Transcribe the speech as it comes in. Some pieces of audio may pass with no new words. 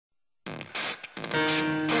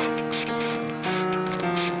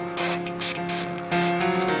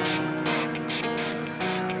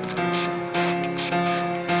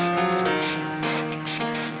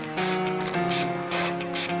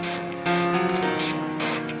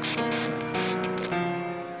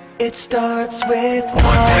It starts with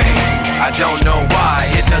one thing, I don't know why.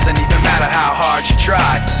 It doesn't even matter how hard you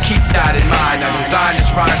try. Keep that in mind. I designed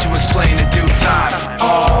this rhyme to explain in due time.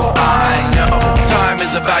 All I know, time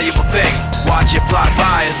is a valuable thing. Watch it fly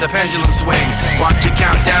by as the pendulum swings. Watch it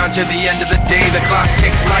count down to the end of the day. The clock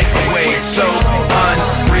takes life away. It's so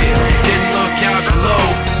unreal. Didn't look out below.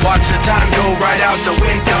 Watch the time go right out the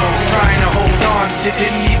window. Trying to hold on to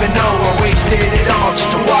didn't even know I wasted it all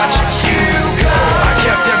just to watch you go. I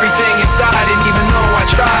kept everything inside, and even though I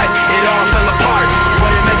tried, it all fell apart. What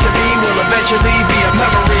it meant to me will eventually be a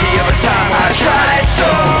memory of a time I tried so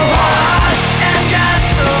hard and got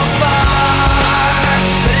so far,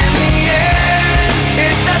 but in the end,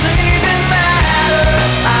 it doesn't even matter.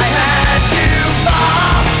 I had to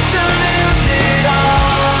fall to lose it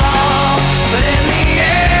all, but in the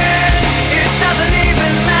end, it doesn't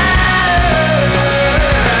even matter.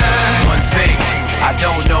 One thing, I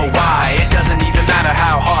don't know why. It doesn't even matter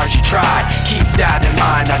how hard you try. Keep that in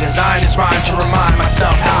mind. I designed this rhyme to remind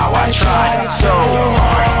myself how I tried so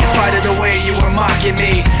hard. In spite of the way you were mocking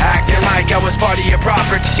me, acting like I was part of your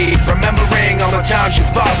property, remembering all the times you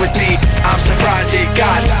fought with me, I'm surprised it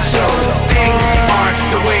got so. Things aren't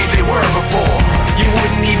the way they were before. You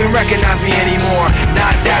wouldn't even recognize me anymore.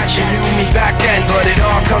 Not that you knew me back then, but it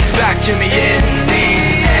all comes back to me in the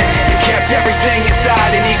end. You kept everything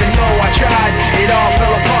inside, and even though I tried, it all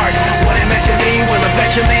fell apart. What it meant to me will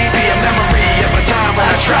eventually be a memory of a time when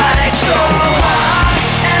I tried so hard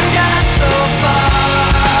and got so far,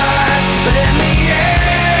 but in the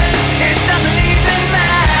end, it doesn't even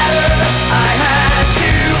matter. I had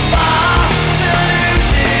to fall to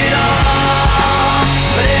lose it all,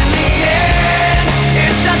 but in the end,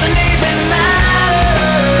 it doesn't even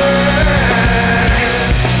matter.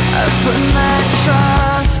 I've put my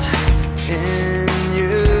trust in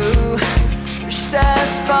you, pushed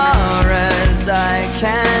as far as I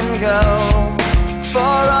can go. For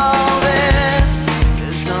all this,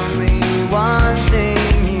 there's only one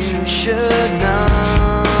thing you should know.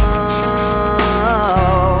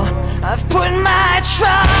 I've put my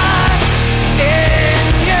trust